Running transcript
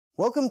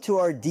Welcome to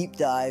our deep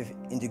dive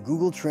into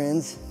Google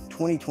Trends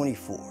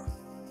 2024.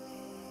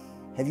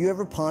 Have you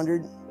ever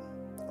pondered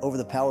over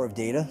the power of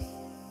data?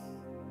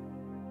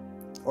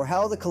 Or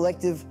how the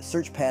collective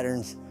search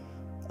patterns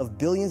of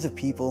billions of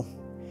people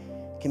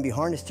can be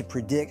harnessed to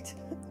predict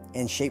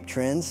and shape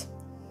trends?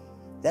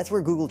 That's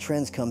where Google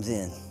Trends comes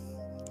in.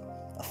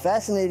 A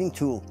fascinating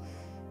tool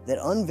that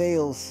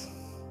unveils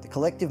the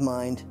collective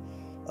mind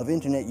of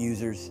internet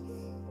users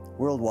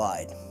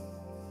worldwide.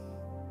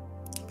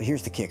 But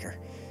here's the kicker.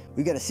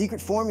 We've got a secret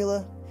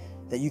formula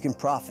that you can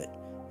profit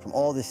from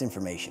all this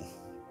information.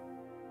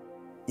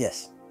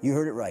 Yes, you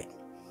heard it right.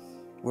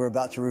 We're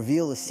about to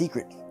reveal a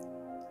secret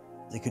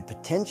that could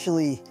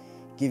potentially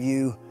give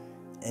you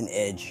an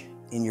edge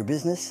in your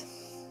business,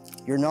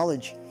 your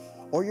knowledge,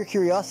 or your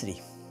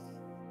curiosity.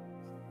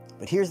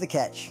 But here's the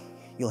catch.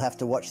 You'll have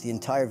to watch the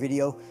entire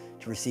video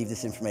to receive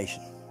this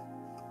information.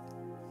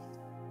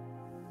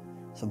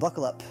 So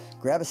buckle up,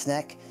 grab a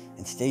snack,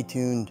 and stay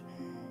tuned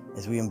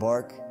as we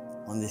embark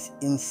on this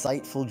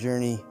insightful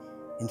journey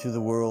into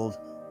the world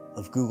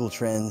of Google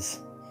Trends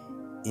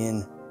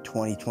in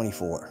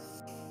 2024.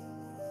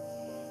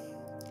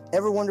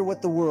 Ever wonder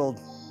what the world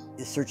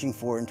is searching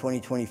for in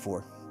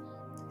 2024?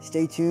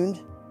 Stay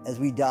tuned as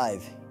we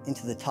dive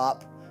into the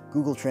top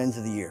Google Trends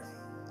of the year.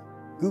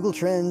 Google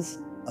Trends,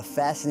 a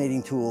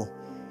fascinating tool,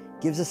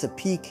 gives us a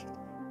peek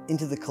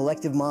into the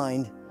collective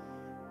mind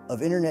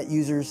of internet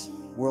users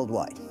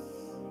worldwide.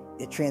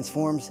 It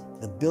transforms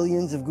the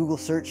billions of Google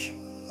search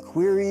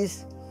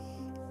queries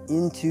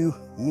into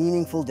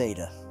meaningful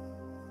data,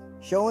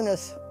 showing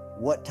us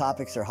what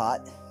topics are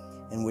hot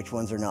and which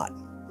ones are not.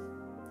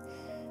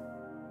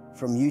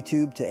 From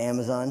YouTube to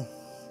Amazon,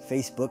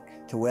 Facebook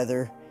to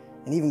weather,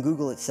 and even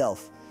Google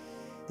itself.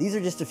 These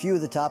are just a few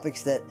of the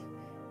topics that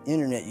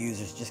internet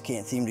users just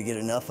can't seem to get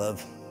enough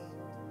of.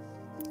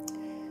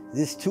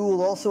 This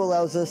tool also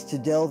allows us to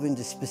delve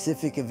into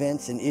specific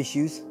events and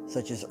issues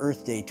such as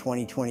Earth Day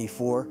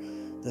 2024,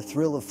 the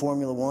thrill of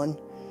Formula One,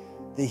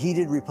 the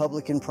heated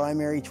Republican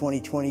primary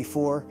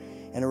 2024,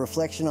 and a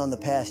reflection on the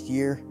past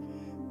year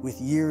with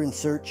Year in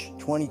Search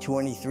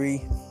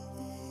 2023.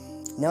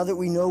 Now that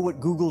we know what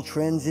Google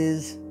Trends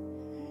is,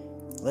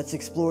 let's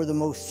explore the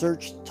most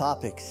searched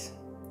topics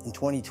in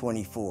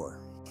 2024.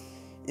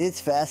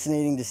 It's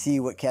fascinating to see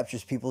what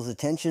captures people's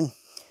attention.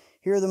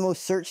 Here are the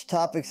most searched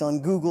topics on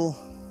Google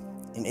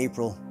in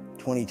April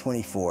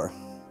 2024.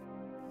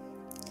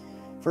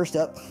 First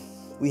up,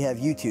 we have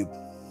YouTube.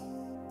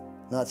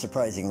 Not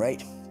surprising,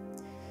 right?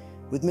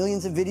 With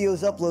millions of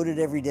videos uploaded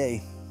every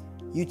day,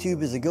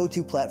 YouTube is a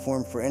go-to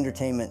platform for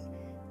entertainment,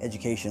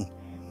 education,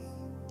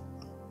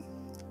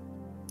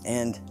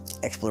 and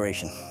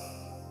exploration.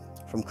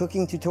 From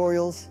cooking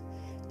tutorials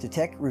to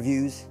tech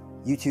reviews,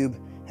 YouTube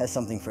has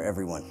something for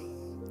everyone.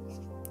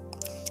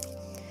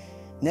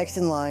 Next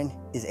in line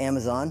is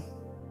Amazon.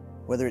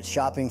 Whether it's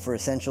shopping for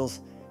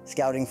essentials,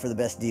 scouting for the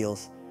best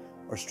deals,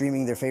 or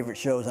streaming their favorite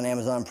shows on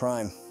Amazon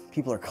Prime,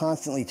 people are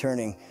constantly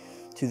turning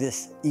to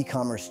this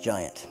e-commerce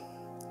giant.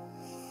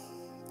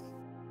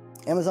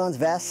 Amazon's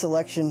vast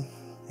selection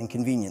and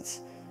convenience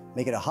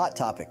make it a hot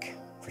topic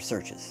for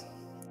searches.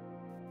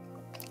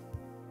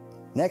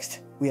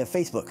 Next, we have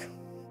Facebook.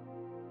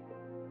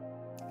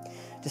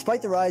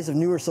 Despite the rise of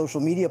newer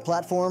social media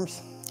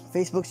platforms,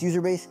 Facebook's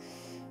user base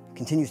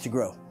continues to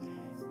grow.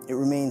 It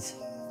remains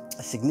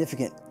a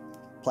significant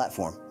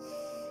platform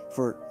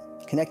for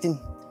connecting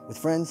with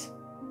friends,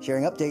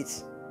 sharing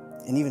updates,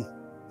 and even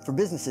for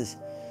businesses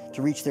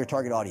to reach their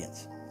target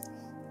audience.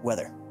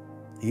 Weather,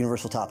 a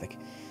universal topic,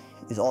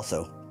 is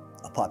also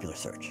a popular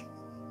search.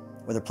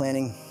 Whether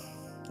planning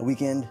a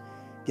weekend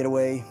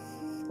getaway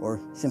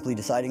or simply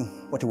deciding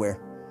what to wear,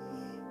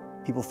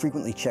 people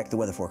frequently check the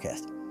weather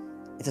forecast.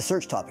 It's a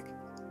search topic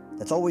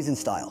that's always in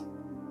style.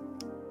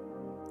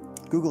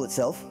 Google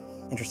itself,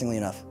 interestingly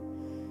enough,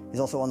 is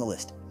also on the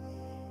list.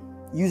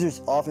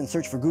 Users often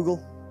search for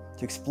Google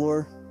to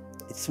explore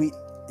its suite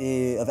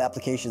of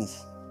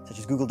applications such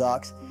as Google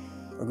Docs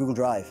or Google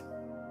Drive.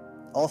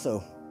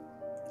 Also,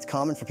 it's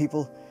common for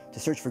people to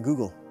search for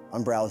Google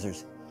on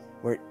browsers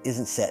where it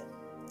isn't set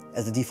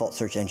as the default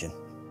search engine.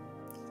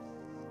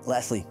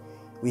 Lastly,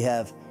 we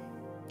have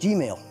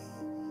Gmail.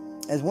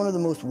 As one of the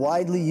most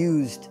widely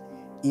used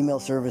email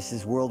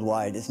services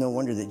worldwide, it's no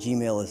wonder that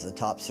Gmail is a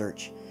top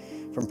search.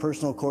 From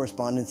personal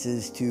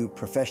correspondences to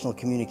professional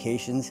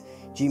communications,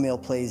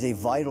 Gmail plays a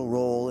vital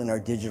role in our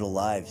digital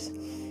lives.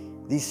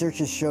 These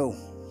searches show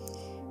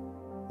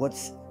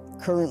what's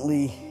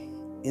currently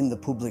in the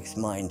public's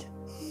mind.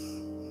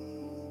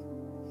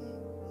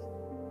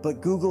 But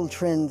Google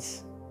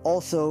Trends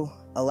also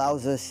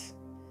allows us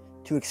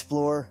to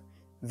explore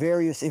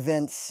various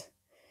events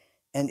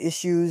and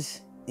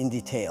issues in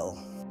detail.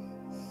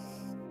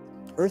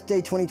 Earth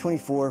Day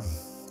 2024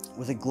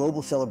 was a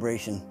global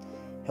celebration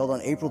held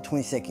on April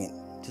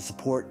 22nd to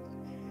support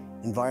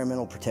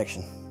environmental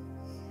protection.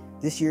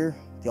 This year,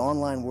 the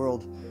online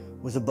world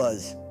was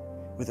abuzz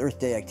with Earth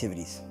Day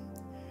activities,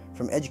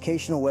 from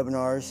educational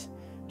webinars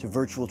to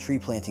virtual tree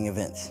planting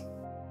events.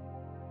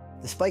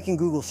 The spike in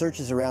Google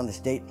searches around this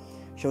date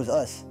shows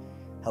us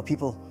how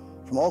people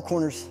from all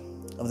corners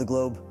of the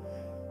globe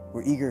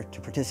were eager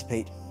to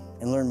participate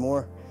and learn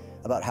more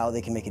about how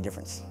they can make a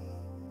difference.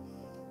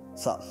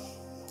 So,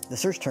 the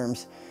search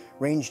terms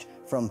ranged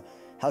from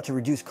how to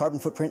reduce carbon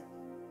footprint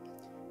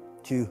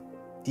to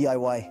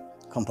DIY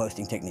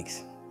composting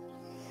techniques,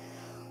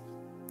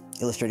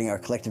 illustrating our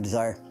collective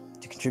desire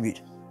to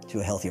contribute to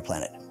a healthier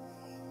planet.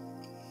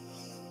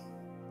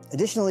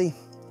 Additionally,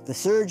 the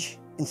surge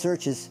in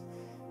searches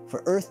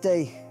for Earth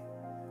Day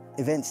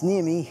events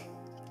near me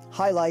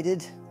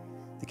highlighted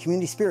the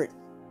community spirit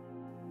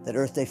that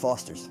Earth Day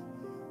fosters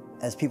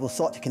as people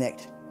sought to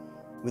connect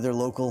with their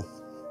local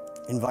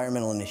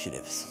environmental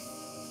initiatives.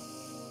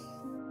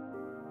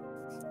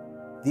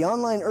 The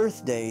online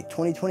Earth Day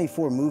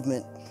 2024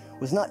 movement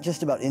was not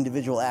just about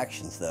individual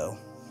actions, though.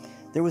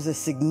 There was a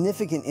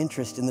significant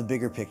interest in the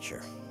bigger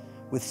picture,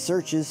 with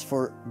searches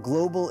for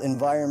global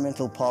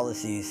environmental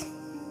policies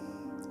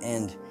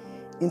and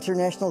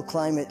international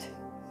climate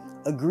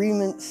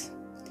agreements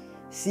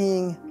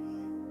seeing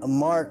a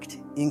marked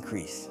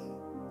increase.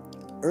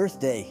 Earth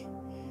Day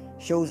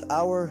shows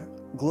our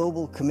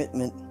global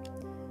commitment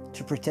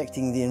to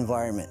protecting the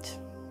environment.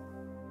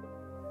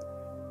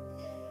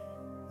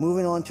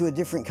 Moving on to a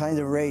different kind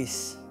of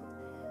race,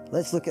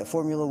 let's look at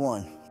Formula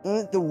One.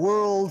 The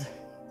world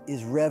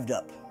is revved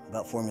up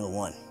about Formula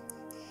One.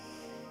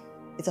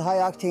 It's a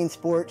high-octane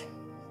sport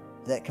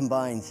that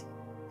combines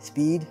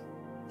speed,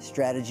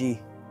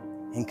 strategy,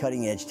 and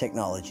cutting-edge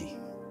technology,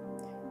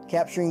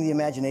 capturing the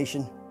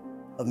imagination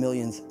of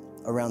millions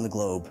around the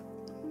globe.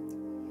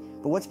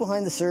 But what's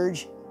behind the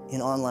surge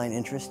in online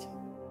interest?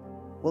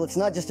 Well, it's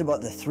not just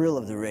about the thrill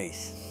of the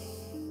race.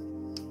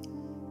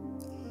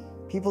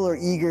 People are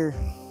eager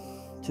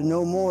to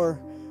know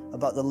more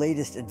about the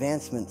latest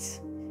advancements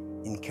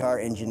in car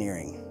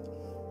engineering,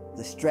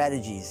 the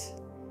strategies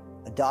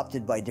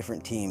adopted by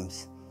different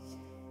teams,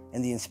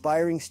 and the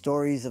inspiring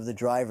stories of the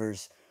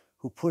drivers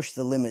who push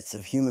the limits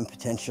of human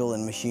potential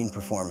and machine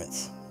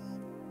performance.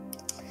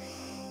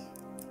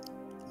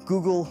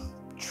 Google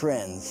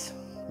Trends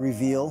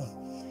reveal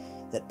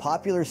that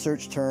popular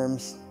search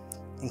terms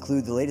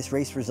include the latest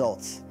race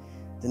results,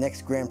 the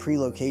next Grand Prix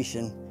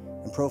location,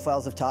 and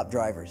profiles of top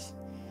drivers,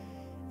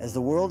 as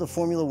the world of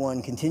Formula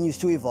One continues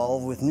to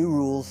evolve with new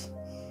rules,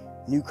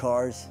 new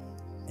cars,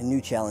 and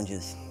new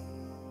challenges.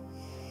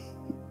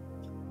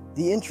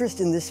 The interest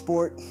in this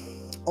sport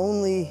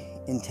only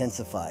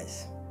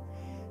intensifies,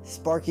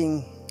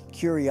 sparking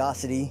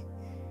curiosity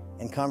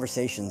and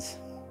conversations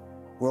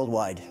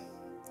worldwide.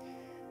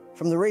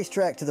 From the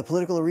racetrack to the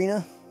political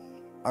arena,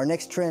 our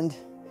next trend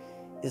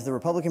is the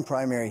Republican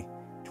primary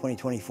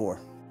 2024.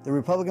 The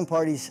Republican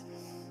Party's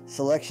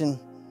selection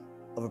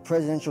of a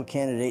presidential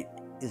candidate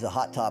is a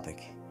hot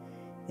topic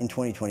in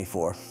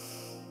 2024.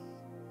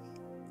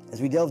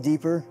 As we delve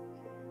deeper,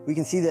 we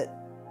can see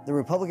that the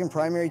Republican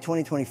primary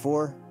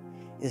 2024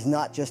 is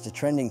not just a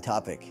trending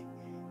topic,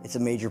 it's a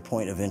major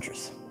point of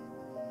interest.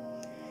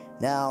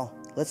 Now,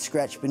 let's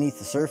scratch beneath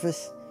the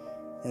surface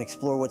and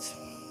explore what's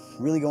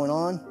really going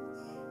on.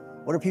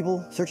 What are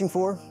people searching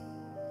for?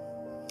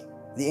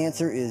 The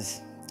answer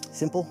is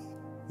simple,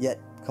 yet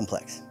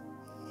complex.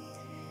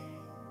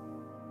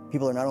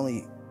 People are not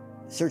only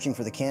searching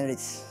for the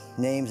candidates'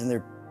 names and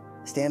their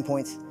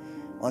standpoints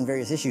on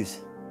various issues,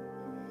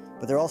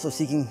 but they're also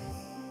seeking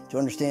to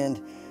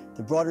understand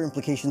the broader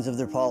implications of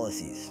their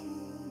policies.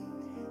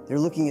 They're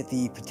looking at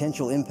the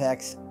potential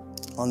impacts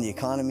on the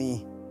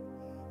economy,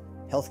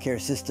 healthcare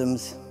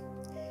systems,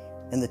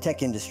 and the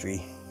tech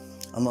industry,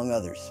 among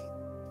others.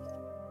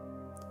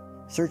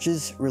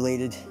 Searches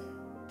related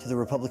to the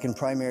Republican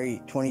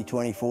primary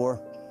 2024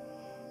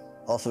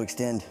 also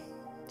extend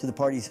to the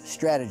party's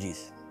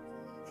strategies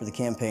for the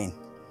campaign,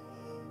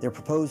 their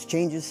proposed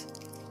changes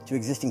to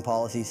existing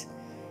policies,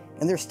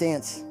 and their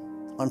stance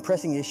on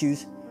pressing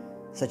issues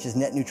such as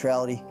net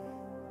neutrality,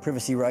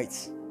 privacy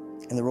rights,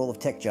 and the role of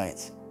tech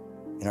giants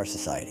in our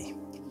society.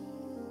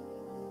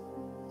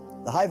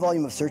 The high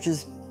volume of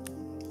searches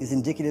is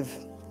indicative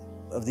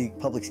of the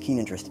public's keen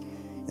interest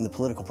in the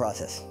political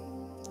process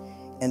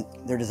and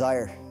their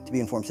desire to be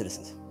informed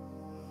citizens.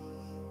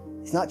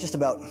 It's not just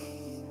about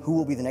who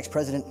will be the next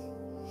president,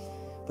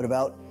 but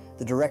about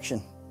the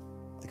direction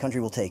the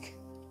country will take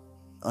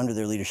under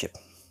their leadership.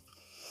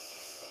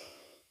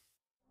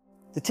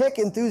 The tech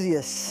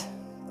enthusiasts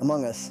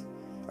among us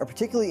are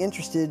particularly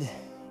interested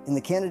in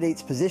the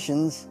candidates'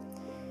 positions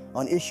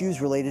on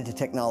issues related to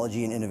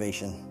technology and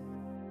innovation.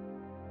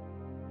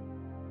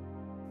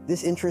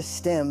 This interest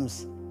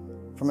stems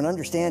from an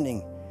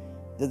understanding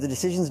that the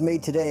decisions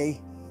made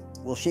today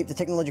will shape the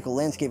technological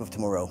landscape of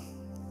tomorrow.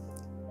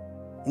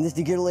 In this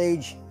digital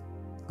age,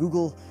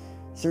 Google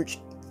search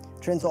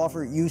trends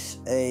offer use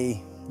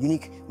a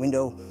unique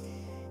window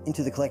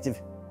into the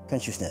collective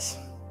consciousness.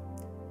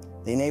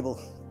 They enable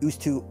use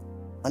to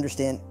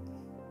understand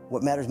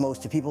what matters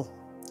most to people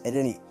at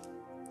any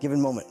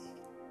given moment.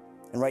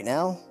 And right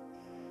now,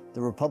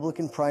 the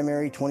Republican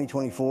primary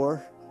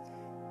 2024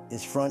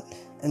 is front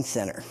and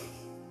center.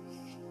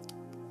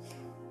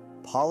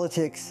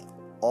 Politics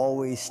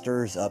always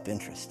stirs up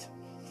interest.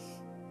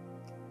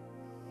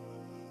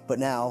 But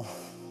now,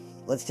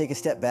 let's take a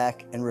step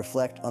back and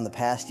reflect on the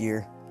past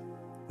year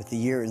with the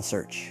year in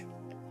search,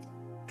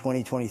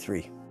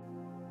 2023.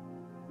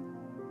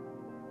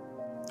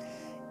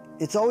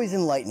 It's always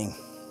enlightening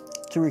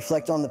to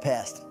reflect on the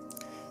past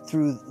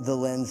through the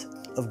lens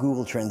of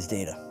Google Trends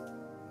data.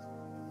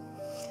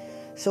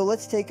 So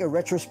let's take a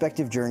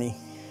retrospective journey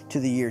to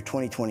the year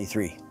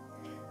 2023,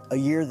 a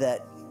year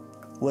that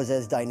was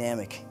as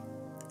dynamic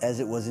as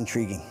it was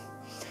intriguing.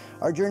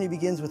 Our journey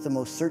begins with the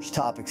most searched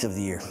topics of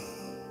the year.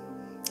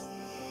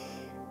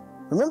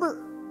 Remember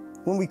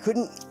when we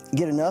couldn't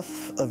get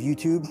enough of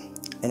YouTube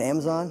and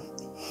Amazon?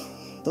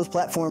 Those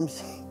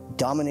platforms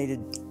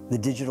dominated the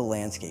digital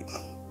landscape,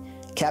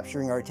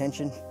 capturing our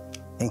attention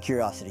and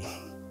curiosity.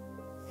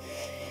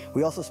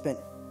 We also spent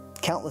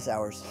countless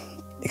hours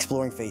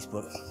exploring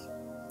Facebook,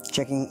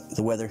 checking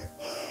the weather,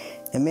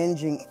 and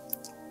managing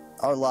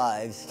our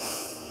lives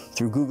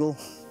through Google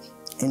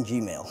and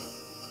Gmail.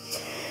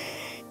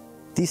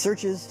 These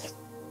searches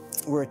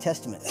were a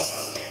testament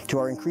to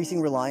our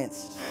increasing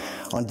reliance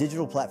on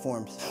digital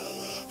platforms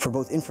for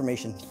both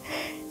information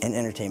and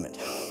entertainment.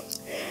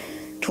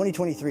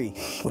 2023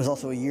 was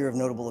also a year of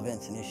notable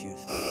events and issues.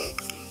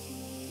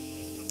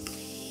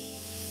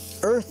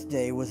 Earth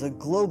Day was a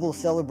global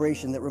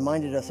celebration that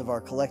reminded us of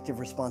our collective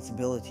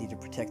responsibility to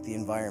protect the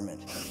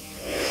environment.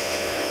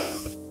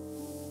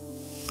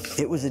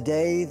 It was a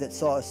day that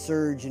saw a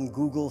surge in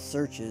Google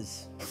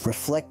searches,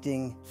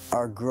 reflecting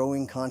our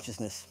growing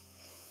consciousness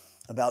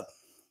about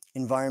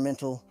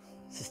environmental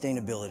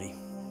sustainability.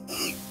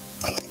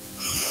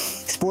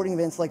 Sporting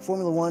events like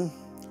Formula One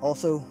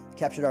also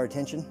captured our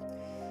attention.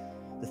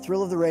 The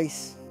thrill of the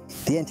race,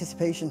 the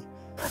anticipation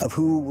of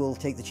who will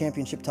take the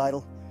championship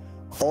title,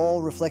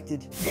 all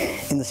reflected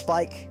in the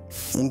spike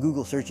in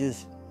Google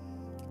searches.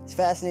 It's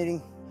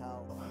fascinating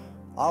how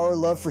our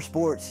love for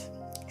sports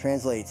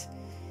translates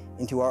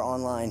into our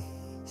online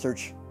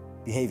search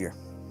behavior.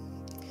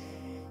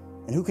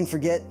 And who can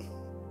forget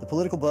the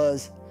political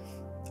buzz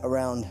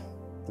around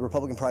the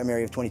Republican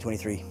primary of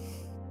 2023,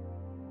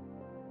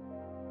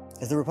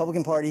 as the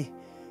Republican Party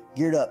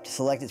geared up to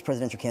select its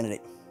presidential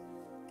candidate.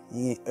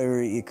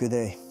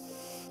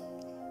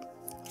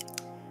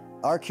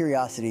 Our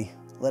curiosity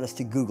led us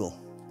to Google,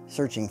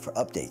 searching for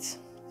updates,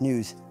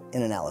 news,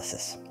 and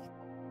analysis.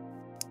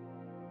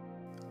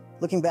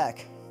 Looking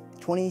back,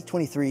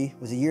 2023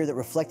 was a year that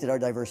reflected our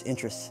diverse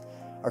interests,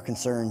 our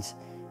concerns,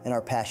 and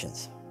our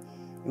passions.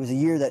 It was a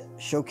year that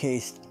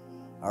showcased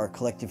our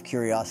collective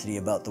curiosity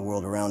about the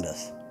world around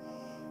us.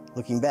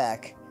 Looking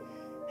back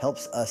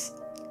helps us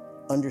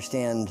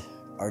understand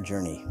our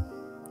journey.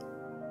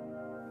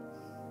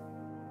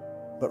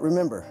 But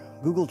remember,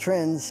 Google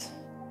Trends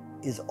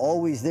is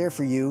always there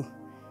for you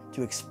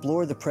to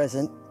explore the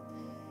present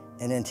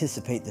and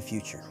anticipate the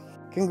future.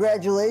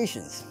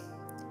 Congratulations!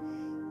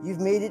 You've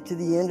made it to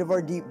the end of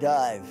our deep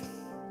dive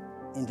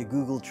into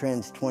Google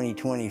Trends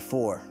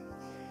 2024.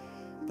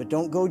 But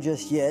don't go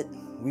just yet.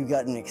 We've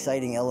got an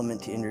exciting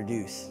element to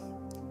introduce.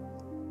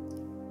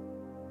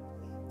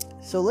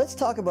 So let's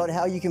talk about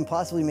how you can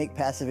possibly make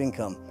passive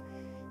income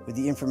with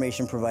the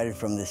information provided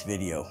from this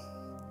video.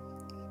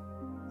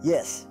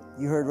 Yes,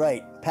 you heard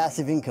right,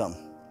 passive income.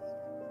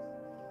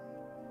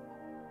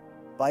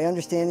 By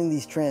understanding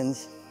these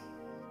trends,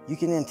 you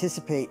can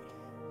anticipate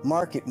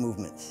market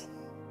movements,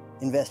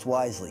 invest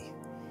wisely,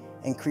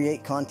 and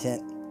create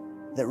content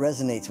that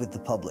resonates with the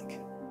public.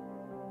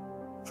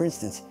 For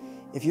instance,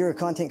 if you're a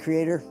content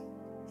creator,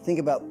 think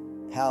about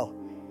how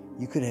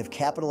you could have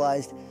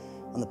capitalized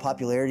on the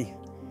popularity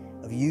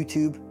of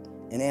YouTube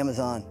and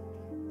Amazon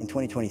in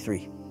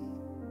 2023.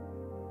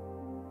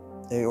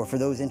 Or for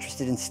those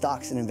interested in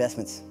stocks and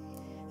investments,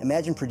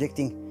 imagine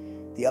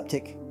predicting the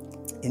uptick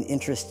in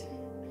interest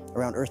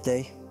around Earth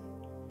Day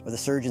or the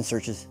surge in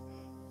searches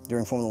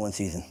during Formula One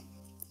season.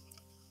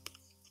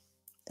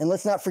 And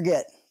let's not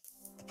forget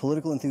the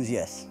political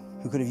enthusiasts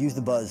who could have used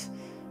the buzz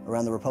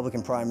around the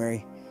Republican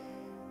primary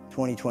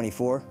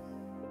 2024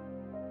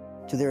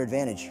 to their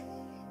advantage.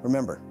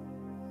 Remember,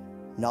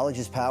 knowledge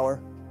is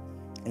power,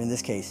 and in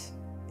this case,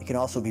 it can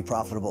also be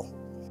profitable.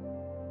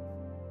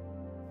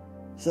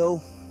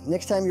 So,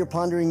 next time you're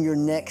pondering your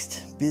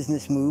next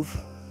business move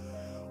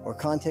or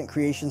content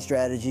creation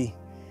strategy,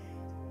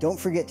 don't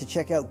forget to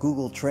check out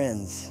Google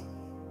Trends.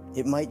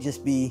 It might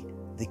just be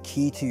the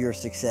key to your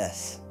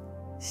success.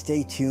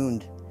 Stay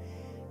tuned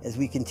as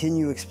we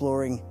continue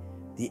exploring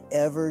the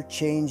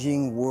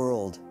ever-changing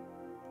world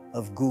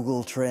of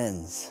Google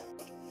Trends.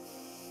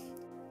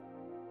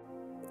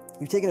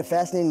 We've taken a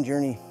fascinating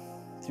journey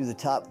through the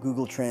top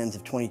Google Trends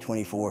of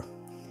 2024.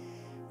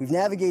 We've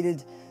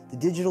navigated the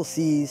digital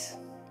seas,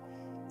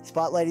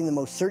 spotlighting the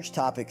most searched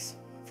topics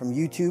from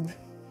YouTube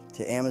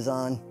to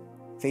Amazon,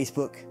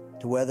 Facebook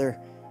to weather,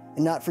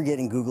 and not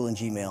forgetting Google and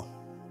Gmail.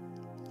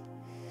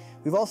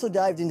 We've also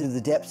dived into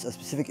the depths of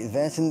specific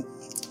events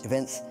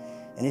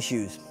and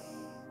issues.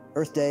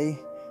 Earth Day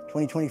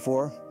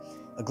 2024,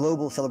 a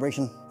global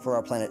celebration for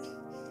our planet.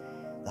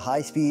 The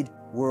high-speed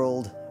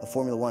world of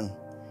Formula One.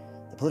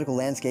 The political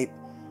landscape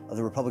of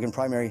the Republican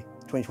primary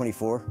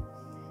 2024.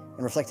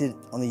 and reflected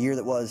on the year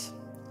that was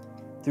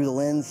through the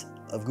lens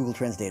of Google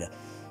Trends data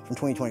from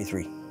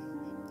 2023.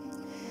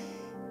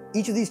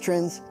 Each of these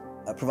trends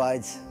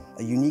provides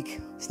a unique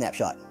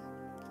snapshot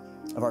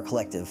of our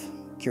collective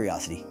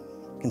curiosity,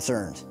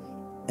 concerns,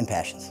 and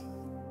passions.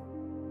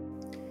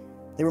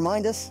 They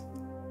remind us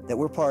that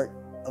we're part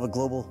of a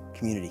global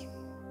community,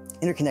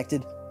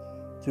 interconnected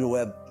through the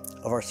web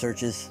of our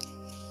searches.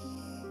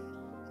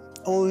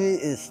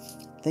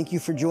 Thank you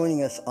for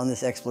joining us on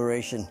this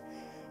exploration.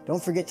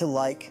 Don't forget to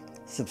like,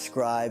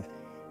 subscribe,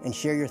 and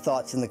share your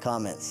thoughts in the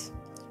comments.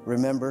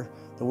 Remember,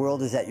 the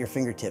world is at your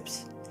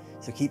fingertips,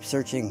 so keep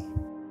searching.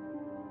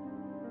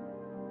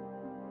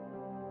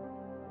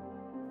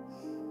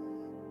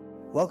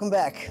 Welcome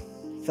back,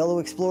 fellow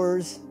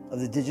explorers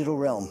of the digital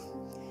realm.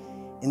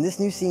 In this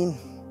new scene,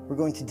 we're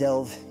going to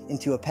delve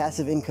into a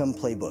passive income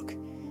playbook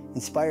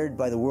inspired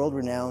by the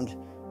world-renowned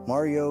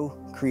Mario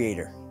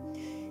Creator.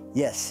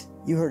 Yes,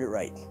 you heard it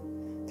right.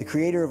 The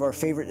creator of our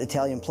favorite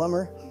Italian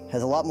plumber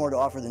has a lot more to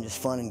offer than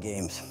just fun and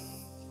games.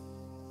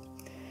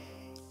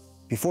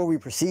 Before we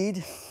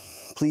proceed,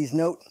 please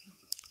note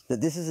that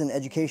this is an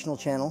educational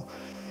channel,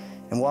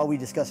 and while we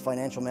discuss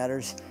financial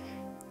matters,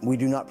 we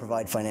do not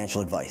provide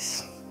financial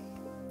advice.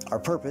 Our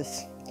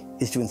purpose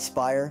is to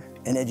inspire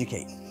and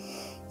educate,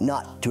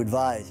 not to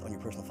advise on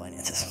your personal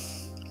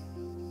finances.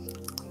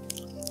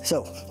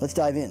 So, let's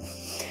dive in.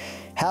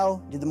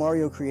 How did the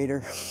Mario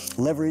Creator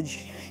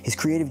leverage his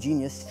creative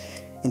genius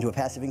into a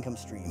passive income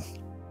stream?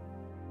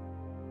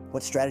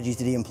 What strategies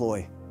did he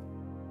employ?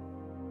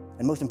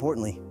 And most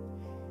importantly,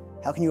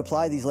 how can you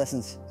apply these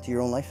lessons to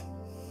your own life?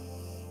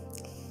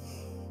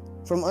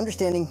 From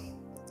understanding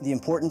the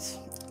importance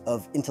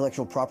of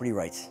intellectual property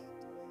rights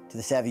to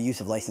the savvy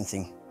use of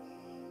licensing,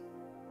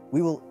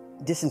 we will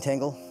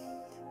disentangle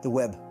the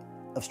web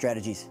of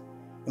strategies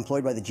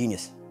employed by the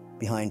genius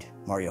behind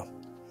Mario.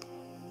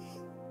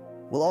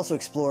 We'll also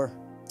explore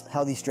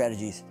how these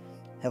strategies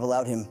have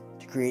allowed him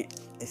to create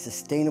a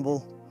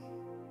sustainable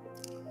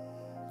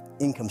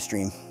income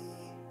stream,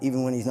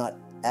 even when he's not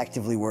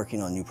actively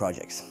working on new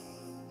projects.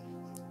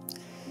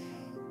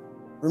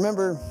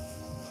 Remember,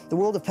 the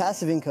world of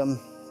passive income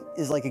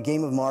is like a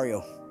game of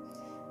Mario.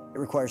 It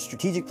requires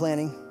strategic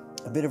planning,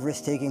 a bit of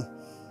risk-taking,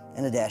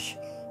 and a dash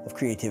of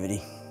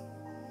creativity.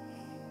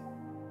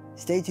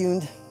 Stay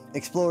tuned,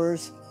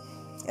 explorers,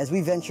 as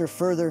we venture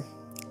further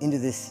into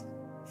this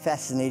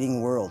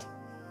fascinating world.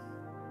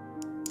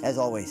 As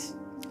always,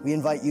 we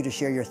invite you to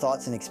share your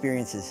thoughts and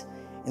experiences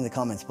in the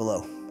comments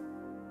below.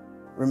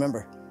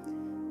 Remember,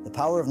 the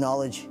power of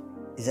knowledge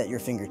is at your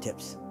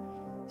fingertips,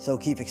 so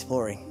keep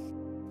exploring.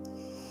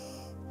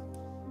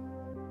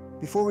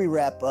 Before we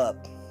wrap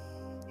up,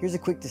 here's a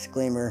quick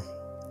disclaimer,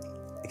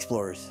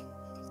 explorers.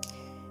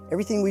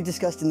 Everything we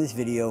discussed in this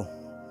video,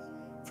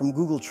 from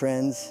Google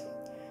Trends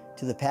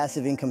to the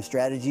passive income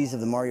strategies of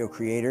the Mario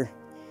Creator,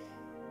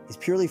 is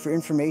purely for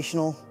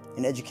informational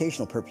and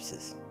educational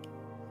purposes.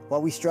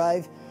 While we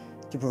strive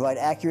to provide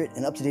accurate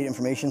and up-to-date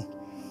information,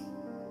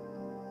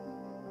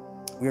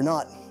 we are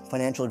not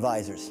financial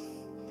advisors.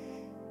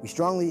 We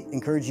strongly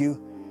encourage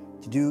you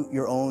to do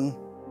your own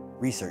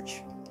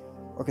research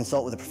or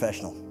consult with a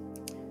professional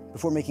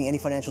before making any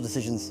financial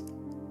decisions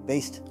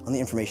based on the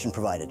information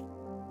provided.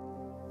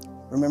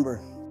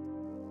 Remember,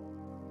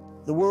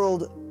 the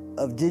world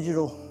of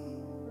digital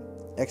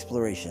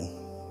exploration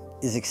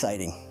is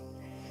exciting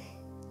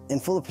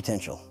and full of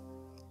potential,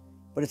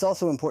 but it's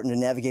also important to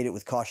navigate it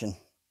with caution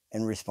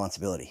and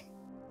responsibility.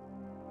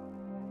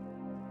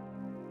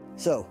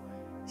 So,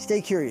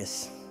 stay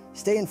curious,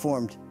 stay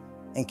informed,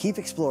 and keep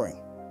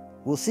exploring.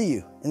 We'll see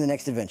you in the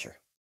next adventure.